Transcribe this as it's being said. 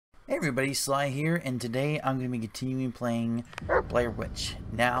Hey everybody, Sly here, and today I'm going to be continuing playing Blair Witch.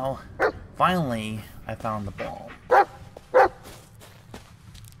 Now, finally, I found the ball.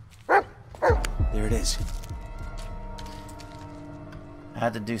 There it is. I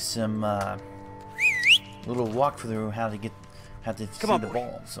had to do some little walkthrough how to see the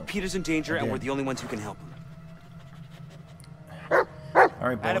ball. So Peter's in danger, and we're the only ones who can help him. All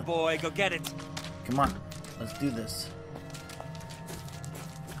right, boy. Attaboy, go get it. Come on, let's do this.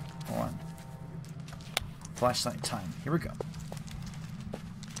 Hold on. Flashlight time. Here we go.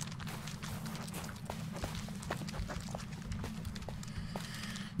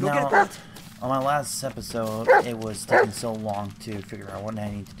 Now, get that. on my last episode, it was taking so long to figure out what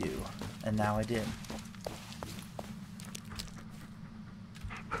I need to do, and now I did.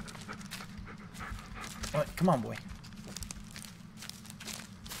 What? Come on, boy.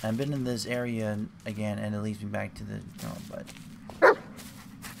 I've been in this area again, and it leads me back to the but.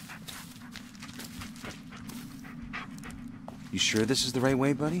 You sure this is the right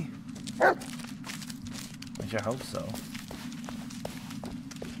way, buddy? I sure hope so.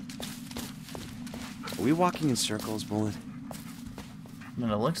 Are we walking in circles, Bullet? I mean,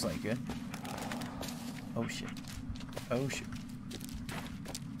 it looks like it. Oh shit. Oh shit.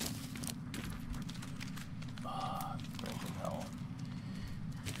 Oh, where the hell?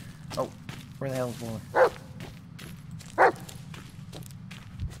 Oh, where the hell is Bullet?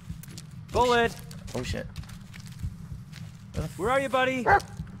 Bullet! Oh shit. Where are you, buddy?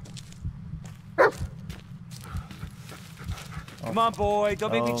 Come on, boy.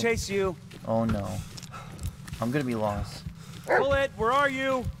 Don't make me chase you. Oh no. I'm gonna be lost. Bullet, where are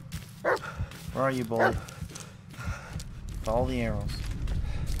you? Where are you, Bullet? Follow the arrows.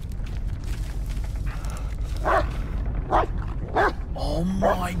 Oh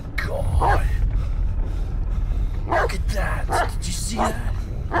my god! Look at that! Did you see that?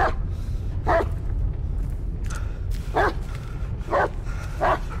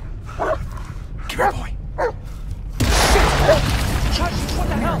 Come here, boy. Shit! What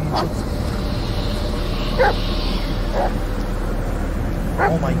the hell?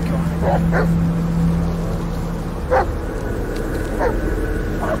 Oh my god.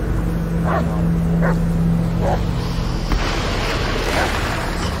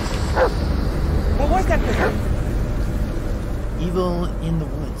 What was that thing? Evil in the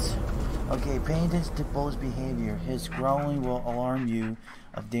woods. Okay, pay attention to Bullet's behavior. His growling will alarm you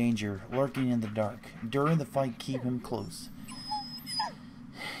of danger lurking in the dark. During the fight, keep him close.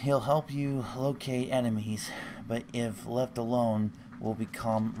 He'll help you locate enemies, but if left alone, will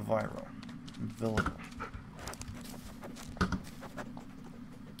become viral.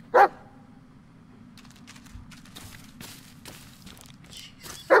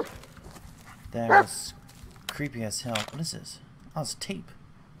 Jesus. That was creepy as hell. What is this? Oh, it's tape.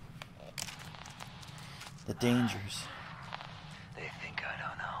 The dangers. They think I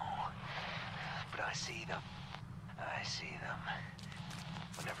don't know, but I see them. I see them.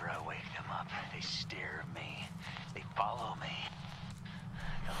 Whenever I wake them up, they stare at me. They follow me.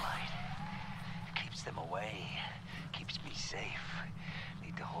 The light keeps them away, keeps me safe.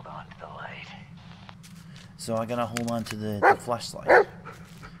 Need to hold on to the light. So I gotta hold on to the flashlight,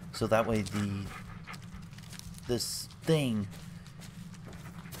 so that way this thing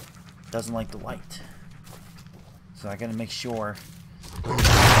doesn't like the light. So I gotta make sure.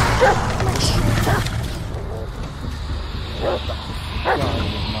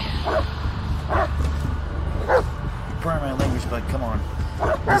 Pardon my language, but come on.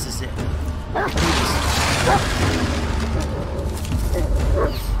 This is it. We can do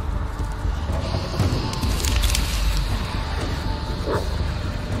this.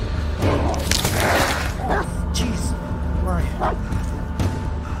 Jeez. Where are you?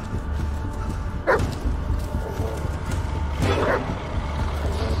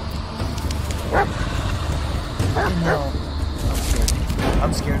 No.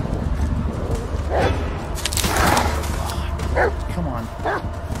 I'm scared. Come on.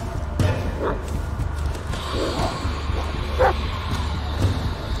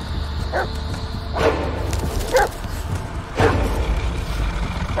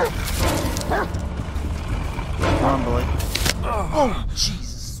 Come on, Bullet. Oh,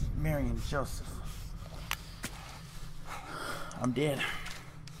 Jesus. Mary and Joseph. I'm dead.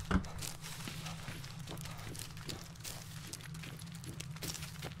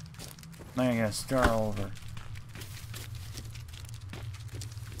 Now I gotta start over.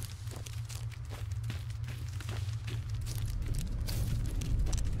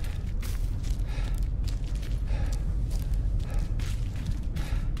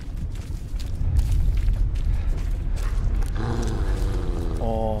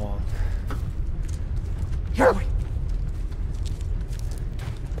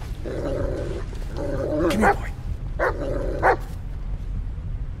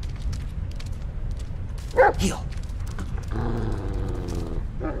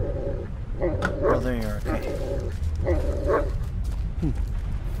 there you are. Okay.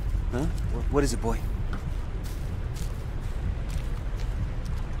 Huh? What is it, boy?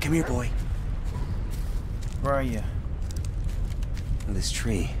 Come here, boy. Where are you? This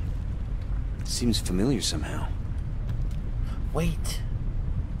tree seems familiar somehow. Wait.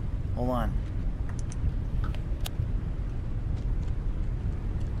 Hold on.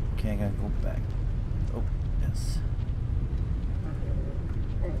 Okay, I gotta go back. Oh, yes.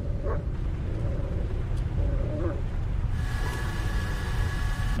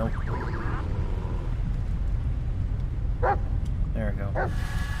 Nope. There we go.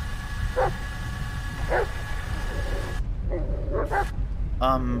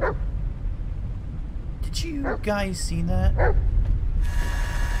 Did you guys see that?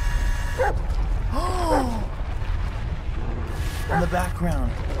 Oh! In the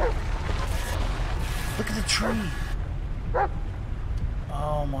background. Look at the tree.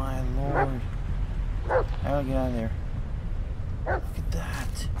 Oh my lord. I gotta get out of there. Look at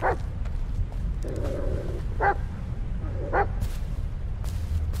that.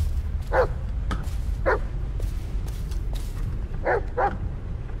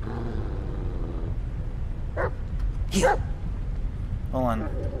 Here. Hold on.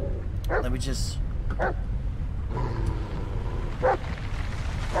 Let me just...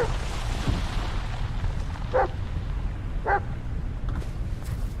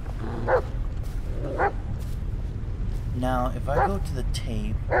 Now, if I go to the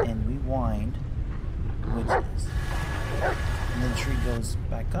tape and rewind, which is, and then the tree goes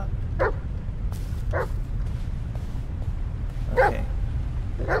back up. Okay.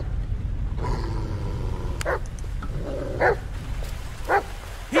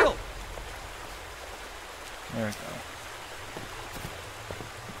 Heal! There we go.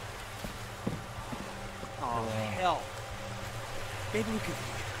 Oh, hell. Maybe we could...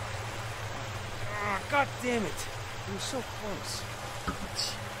 God damn it. We were so close. Do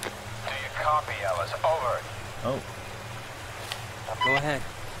you copy, Ellis? Over. Oh. Go ahead.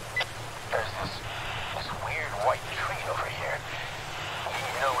 There's this weird white tree over here.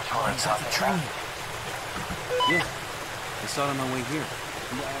 You know which Oh, one he's I'm at the talking tree. about? Yeah. I saw it on my way here.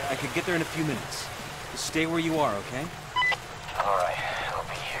 I could get there in a few minutes. Just stay where you are, okay? All right, I'll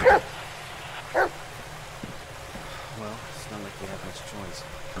be here. Well, it's not like we have much choice.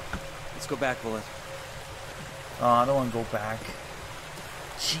 Let's go back, Bullet. Oh, I don't want to go back.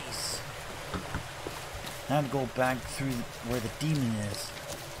 Jeez. I have to go back through where the demon is.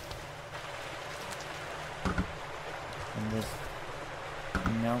 And this...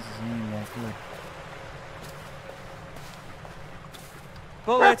 Nothing else is in back here.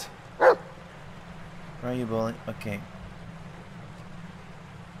 Bullet! Where are you, Bullet? Okay.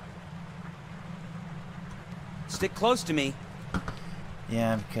 Stick close to me.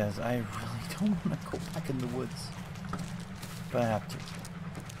 Yeah, because I really don't want to go back in the woods. But I have to.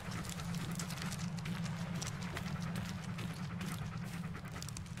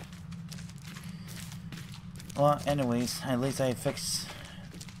 Well, anyways, at least I fixed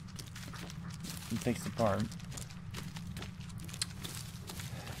the part.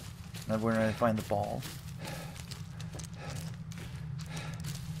 Now we're gonna find the ball.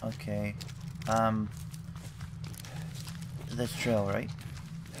 Okay. This trail, right?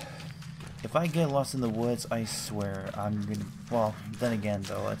 If I get lost in the woods, I swear I'm gonna... Well, then again,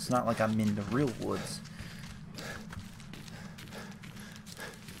 though, it's not like I'm in the real woods.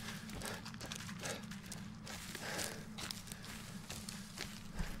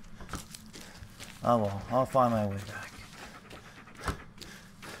 Oh well, I'll find my way back.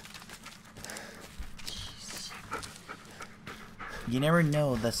 Jeez. You never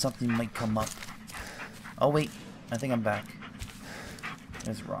know that something might come up. Oh wait, I think I'm back.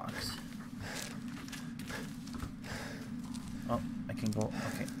 There's rocks. Oh, I can go,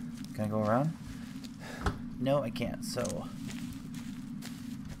 okay. Can I go around? No, I can't, so...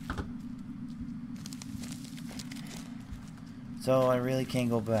 So I really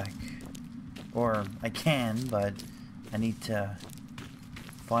can't go back. Or, I can, but I need to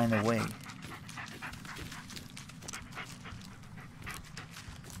find a way.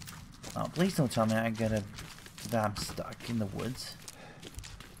 Oh, please don't tell me that I'm stuck in the woods.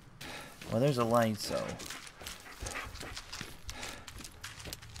 Well, there's a light, so...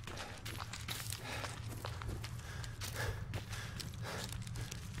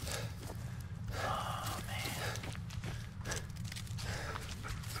 Oh, man.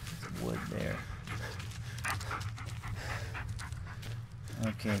 Wood there.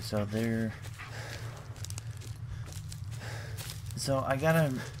 Okay, so there... So I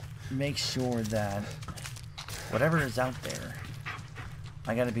gotta make sure that whatever is out there,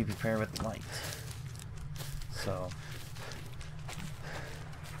 I gotta be prepared with light. so.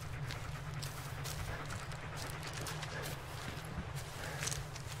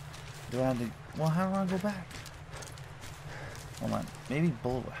 Do I have to... Well, how do I go back? Hold on. Maybe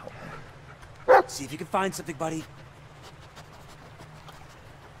bullet will help me. See if you can find something, buddy.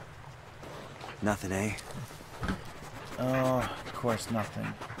 Nothing, eh? Oh, of course, nothing.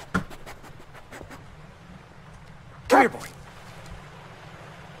 Come here, boy.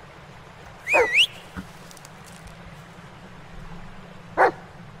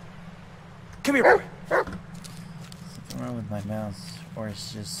 Come here, boy. Something wrong with my mouse, or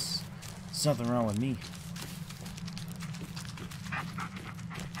it's just something wrong with me.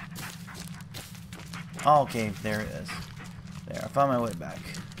 Oh, okay, there it is. There, I found my way back.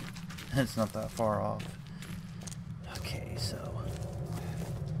 It's not that far off. Okay, so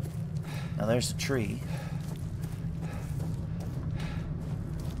now there's a tree.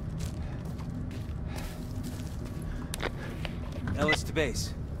 Ellis to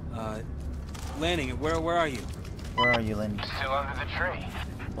base. Landing. Where are you? Where are you, Lindy? Still under the tree.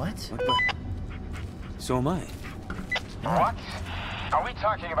 What? What? So am I. What? Are we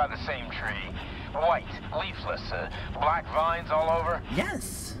talking about the same tree? White, leafless, black vines all over?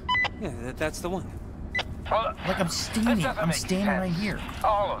 Yes. Yeah, that's the one. Well, Like I'm this standing. doesn't I'm make standing sense. right here.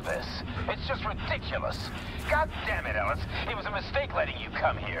 All of this. It's just ridiculous. God damn it, Ellis. It was a mistake letting you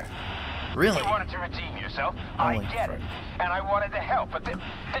come here. Really? You wanted to redeem yourself. Holy I get frick. it. And I wanted to help, but this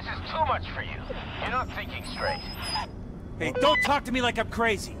is too much for you. You're not thinking straight. Hey, don't talk to me like I'm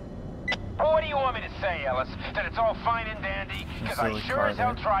crazy. Well, what do you want me to say, Ellis? That it's all fine and dandy? Because I Silly sure as hell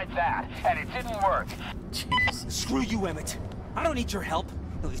Carter. tried that, and it didn't work. Jesus. Screw you, Emmett. I don't need your help.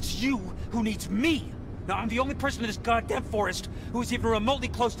 It's you who needs me. Now, I'm the only person in this goddamn forest who is even remotely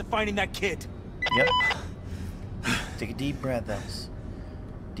close to finding that kid. Yep. Take a deep breath, Ellis.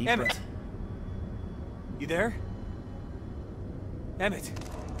 Deep Emmett. breath. You there? Emmett.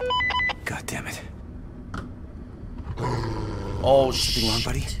 God damn it. Oh, Something wrong,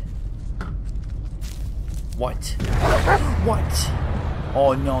 buddy? What? What?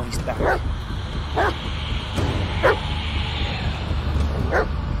 Oh no, he's back.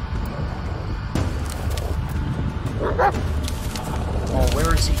 Oh,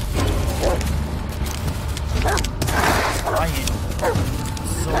 where is he? Ryan.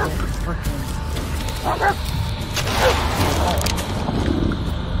 So freaking.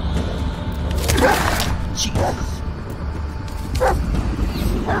 Jesus.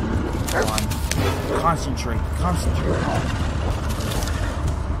 Come on. Concentrate. Concentrate.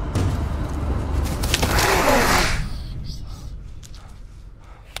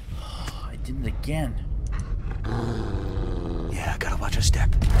 I did it again. Yeah, gotta watch your step.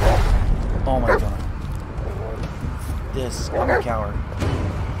 Oh my god. This, I'm a coward.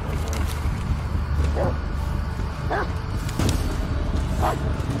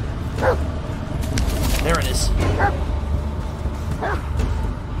 There it is.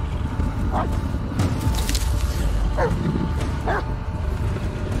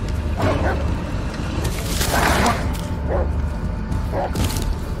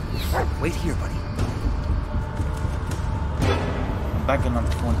 Wait here, buddy. I'm backing on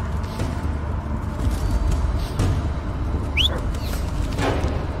the corner.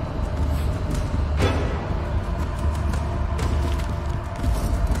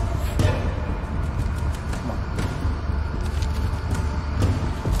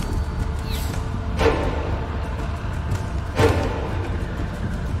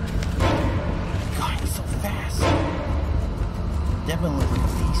 God, he's so fast. Definitely a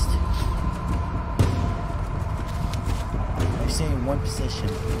beast. I stay in one position.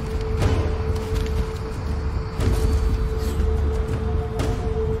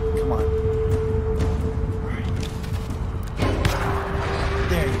 Come on. Alright.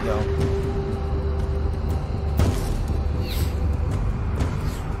 There you go.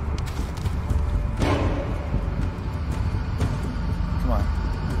 Come on.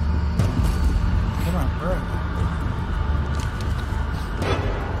 Come on, hurry.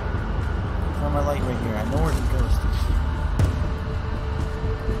 Found my light right here. I know where it goes.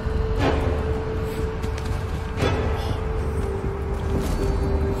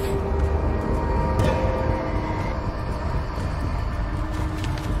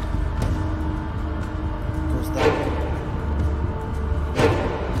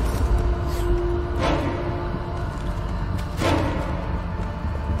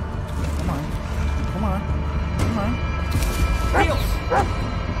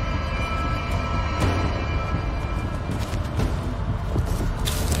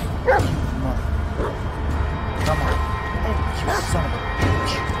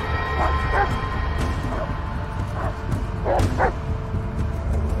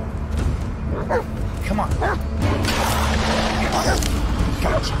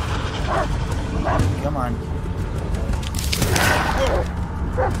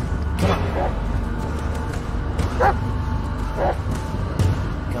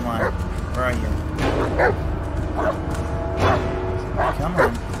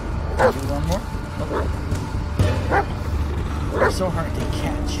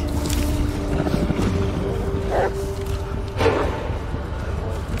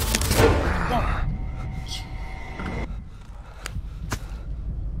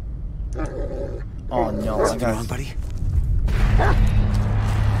 Oh no, Something wrong, buddy?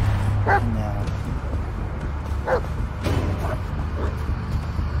 No.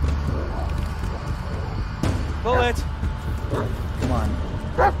 Bullet! Come on.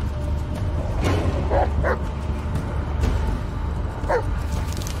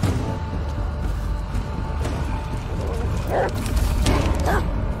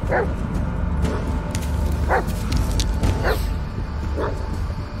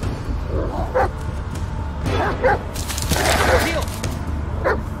 Heal!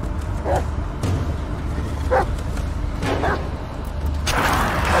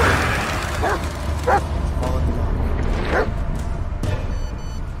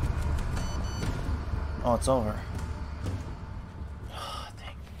 Oh, it's over. Oh,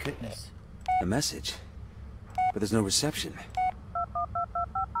 thank goodness. A message. But there's no reception.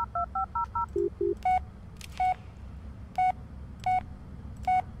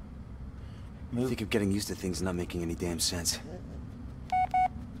 I think I'm getting used to things not making any damn sense.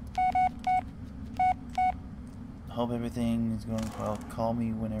 Hope everything is going well. Call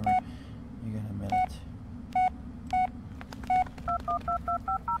me whenever you get a minute.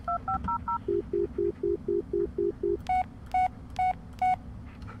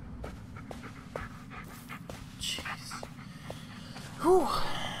 Jeez. Whew.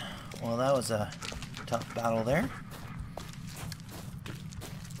 Well, that was a tough battle there.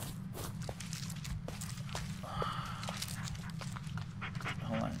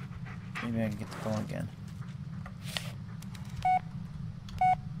 Hold on. Maybe I can get the phone again.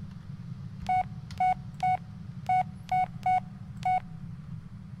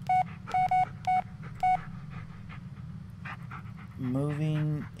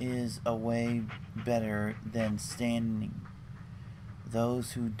 Moving is a way better than standing.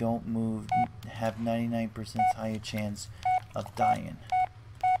 Those who don't move have 99% higher chance of dying.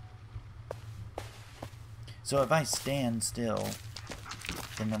 So if I stand still,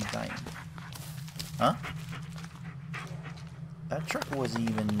 then I'm dying. Huh? That truck wasn't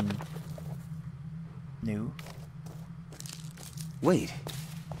even new. Wait,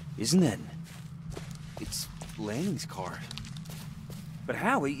 isn't that... It's Lanning's car. But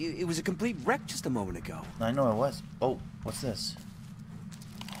how? It was a complete wreck just a moment ago. I know it was. Oh, what's this?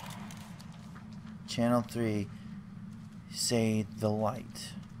 Channel 3, say the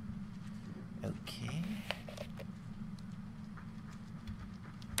light. Okay.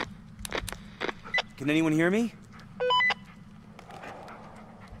 Can anyone hear me?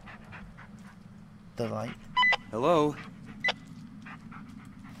 The light. Hello?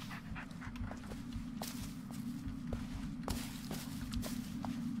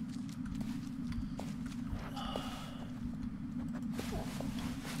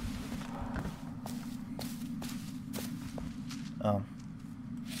 Oh.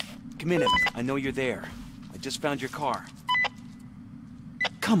 Come in, Emmett. I know you're there. I just found your car.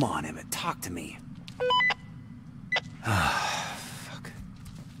 Come on, Emmett. Talk to me. Fuck.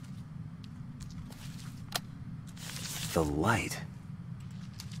 The light.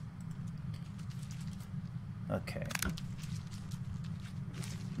 Okay.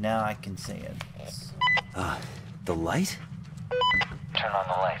 Now I can say it. The light? Turn on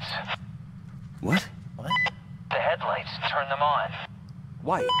the lights. What? What? The headlights, turn them on.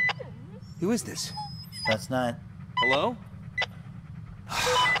 Why? Who is this? That's not... Hello?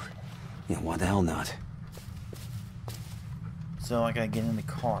 Yeah, why the hell not? So I gotta get in the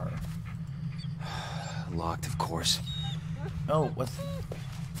car. Locked, of course. Oh,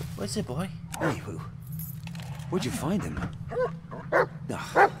 what's it, boy? Hey, where'd you find him? Ugh,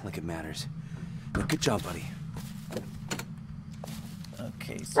 like it matters. Well, good job, buddy.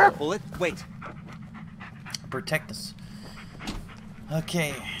 Okay, so... Bullet, wait. Protect us.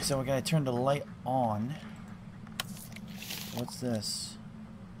 Okay, so we gotta turn the light on. What's this?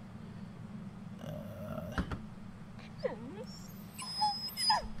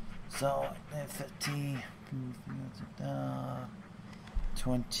 50,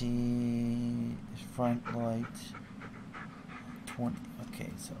 20 front light, 20. Okay,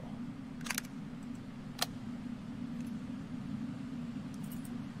 so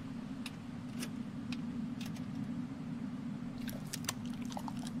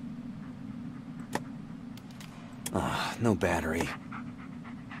no battery.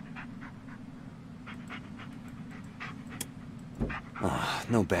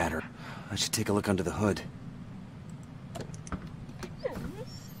 No battery. I should take a look under the hood.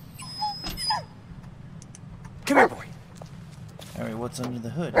 Come here, boy. Alright, what's under the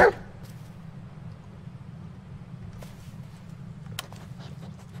hood.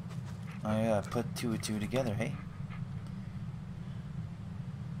 I gotta put two and two together, hey?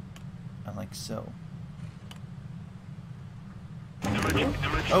 I like so.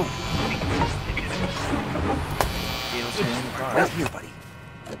 Oh! Gail's here in the car. Right here, buddy.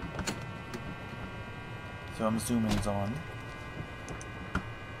 So I'm assuming it's on.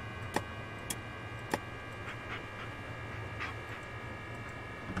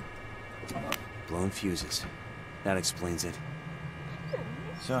 Blown fuses. That explains it.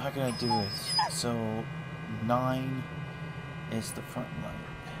 So how can I do this? So 9 is the front light.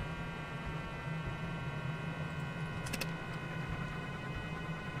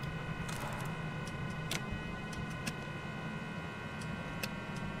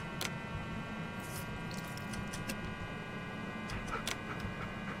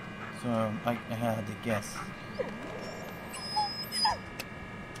 So I had to guess.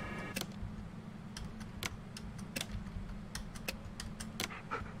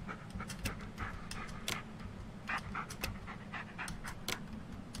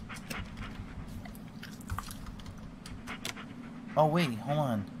 Oh wait, hold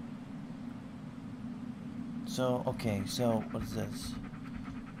on. So, okay, so what is this?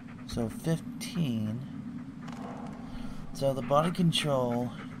 So 15. So the body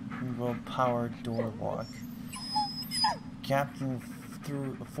control will power door lock. Captain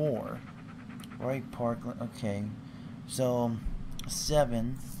through 4. Right park, okay. So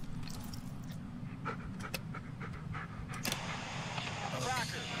 7.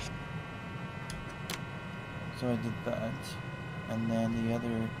 So I did that. And then the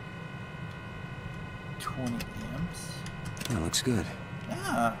other 20 amps. That looks good.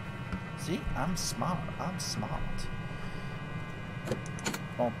 Yeah. See, I'm smart. I'm smart.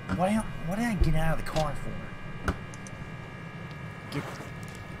 Oh, what did I get out of the car for?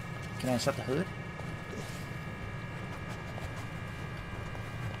 Can I shut the hood?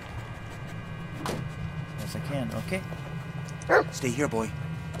 Yes, I can. Okay. Stay here, boy.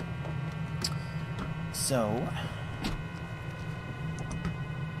 So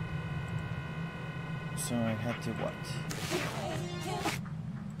I had to what?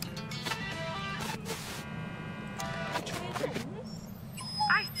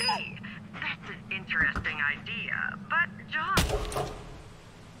 I see. That's an interesting idea, but John...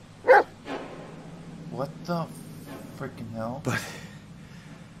 What the freaking hell? But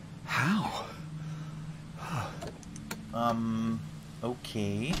how?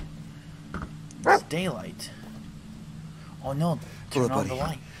 Okay. It's daylight. Oh no, turn Look, on buddy. the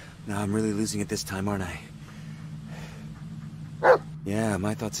light. Now I'm really losing it this time, aren't I? Yeah,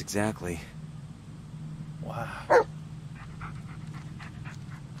 my thoughts exactly. Wow.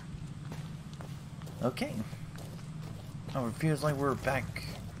 Okay. Oh, it feels like we're back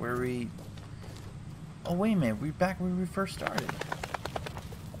where we... Oh, wait a minute. We're back where we first started.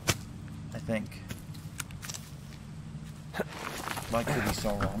 I think. Well, I could be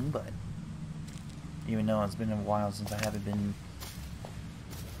so wrong, but... Even though it's been a while since I haven't been...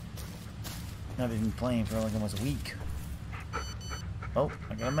 I've been playing for like almost a week. Oh,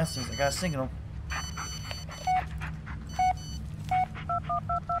 I got a message. I got a signal.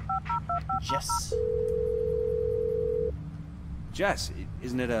 Jess. Jess,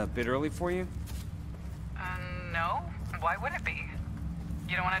 isn't it a bit early for you? No. Why would it be?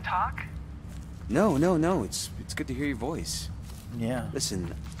 You don't want to talk? No. It's good to hear your voice. Yeah.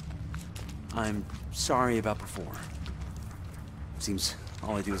 Listen, I'm sorry about before. Seems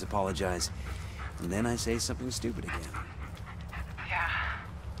all I do is apologize, and then I say something stupid again. Yeah.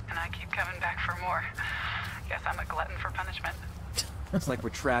 And I keep coming back for more. Guess I'm a glutton for punishment. It's like we're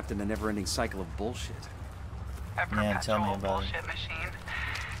trapped in a never-ending cycle of bullshit. A Yeah, tell me perpetual about it. bullshit machine.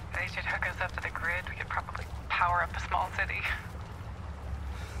 They should hook us up to the grid. We could probably power up a small city.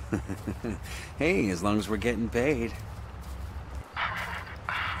 Hey, as long as we're getting paid.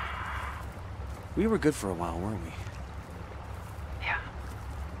 We were good for a while, weren't we? Yeah.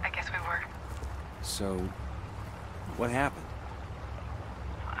 I guess we were. So, what happened?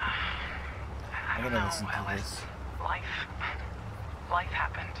 I gotta don't listen know, to Willis. this. Life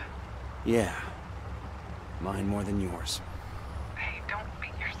happened. Yeah. Mine more than yours. Hey, don't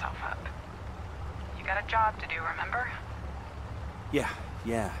beat yourself up. You got a job to do, remember? Yeah.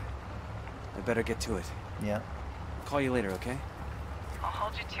 I better get to it. Yeah, I'll call you later, okay? I'll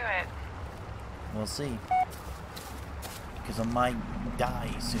hold you to it. we'll see. Because I might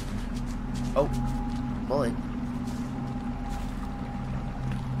die soon. Oh, bullet.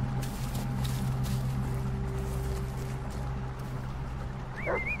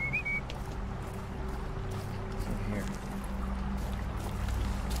 So here.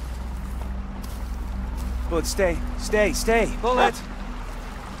 Bullet, stay. Stay. Bullet!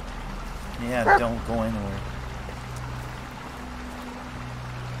 Yeah, don't go anywhere.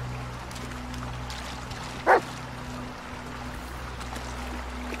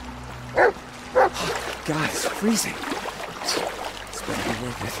 God, it's freezing. It's better be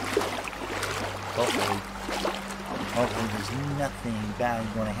worth it. Hopefully there's nothing bad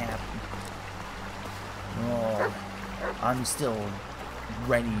going to happen. Oh, I'm still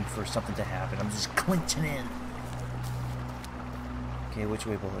ready for something to happen. I'm just clinching in. Okay, which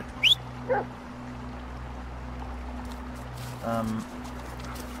way, Bullet?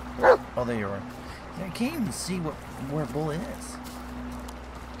 Oh, there you are. Yeah, I can't even see where Bullet is.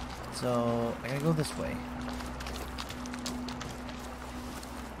 So, I gotta go this way.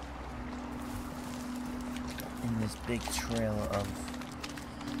 In this big trail of...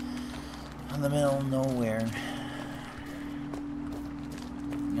 in the middle of nowhere.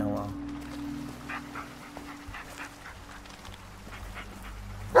 Oh well.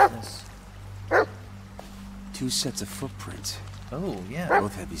 What's this? 2 sets of footprints. Oh, yeah.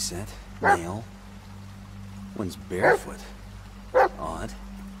 Both heavy set. Male. One's barefoot. Odd.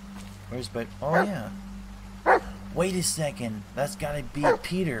 Where's but oh yeah. Wait a second. That's gotta be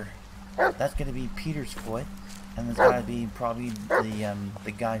Peter. That's gonna be Peter's foot. And that's gotta be probably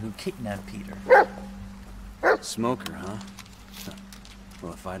the guy who kidnapped Peter. Smoker, huh?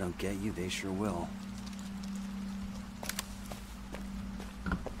 Well, if I don't get you, they sure will.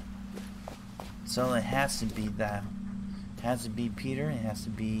 So it has to be that. It has to be Peter, and it has to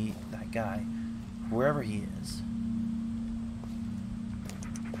be that guy. Wherever he is.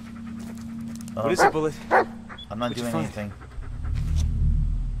 What is it, Bullet? I'm not What'd you doing find? anything.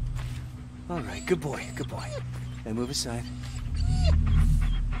 Alright, good boy. Now move aside.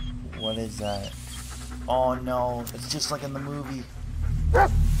 What is that? Oh no, it's just like in the movie.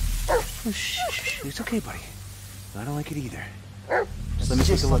 Oh, shh. It's okay, buddy. I don't like it either. It's Let me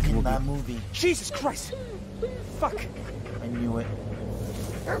just take a look like in and we'll that movie. Jesus Christ! Fuck! I knew it.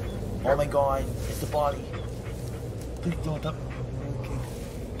 Oh my god, it's the body. Please don't up. Okay.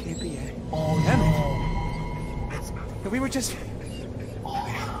 Can't be it. Oh Damn no. It's, We were just...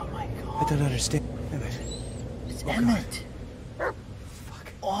 oh my I god. don't understand. Emmett. It's Oh, Emmett.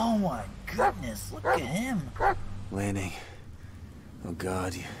 Fuck. Oh my goodness, look at him. Lanning. Oh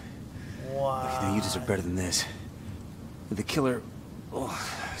god. Wow. You deserve better than this. The killer... Oh,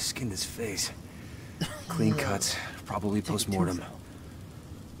 skinned his face. Clean Yeah. cuts. Probably post-mortem.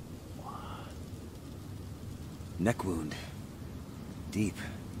 Neck wound. Deep.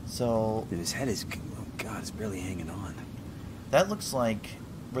 So And his head is... Oh god, it's barely hanging on. that looks like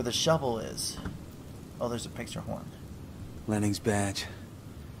where the shovel is. Oh, there's a picture horn. Lanning's badge.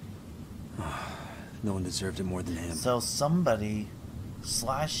 Oh, no one deserved it more than him. So somebody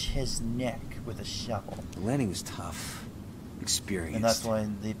slashed his neck with a shovel, Lanning was tough. Experienced. and that's why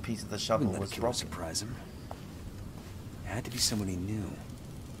the piece of the shovel Wouldn't let was a killer broken. surprise him. It had to be someone he knew.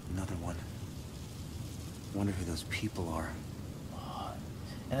 Another one. Wonder who those people are.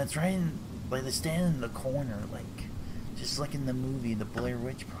 And it's right in, like, they stand in the corner, like, just like in the movie, The Blair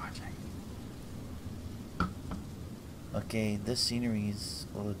Witch Project. Okay, this scenery is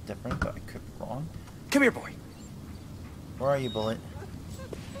a little different, but I could be wrong. Come here, boy. Where are you, Bullet?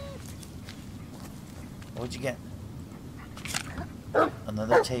 What'd you get?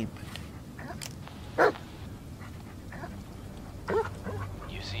 Another tape.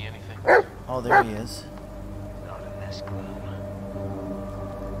 You see anything? Oh, there he is. Not in this gloom.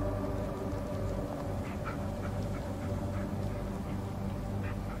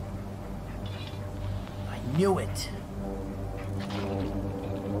 I knew it.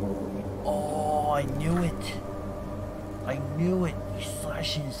 Oh, I knew it. I knew it. He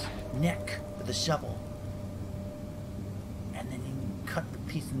slashed his neck with a shovel. And then he cut the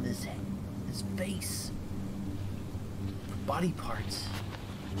piece in his face. Body parts.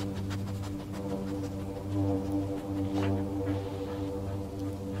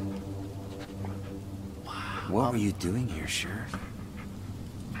 What were you doing here, Sheriff?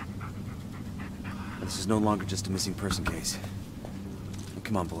 This is no longer just a missing person case.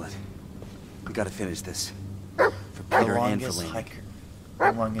 Come on, Bullet. We gotta finish this. For Peter and for Lanning.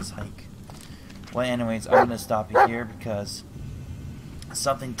 The longest hike. Well, anyways, I'm gonna stop it here because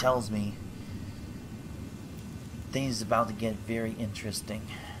something tells me things is about to get very interesting.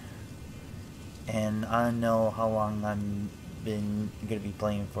 And I don't know how long I'm gonna be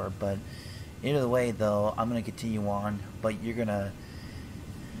playing for, but either way, though, I'm gonna continue on. But you're gonna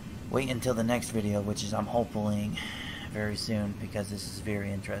wait until the next video, which is I'm hoping very soon, because this is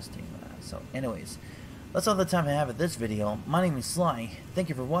very interesting. So anyways, that's all the time I have at this video. My name is Sly. Thank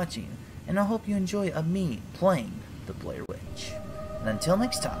you for watching. and I hope you enjoy me playing the Blair Witch. And until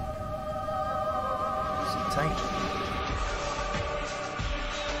next time, sit tight.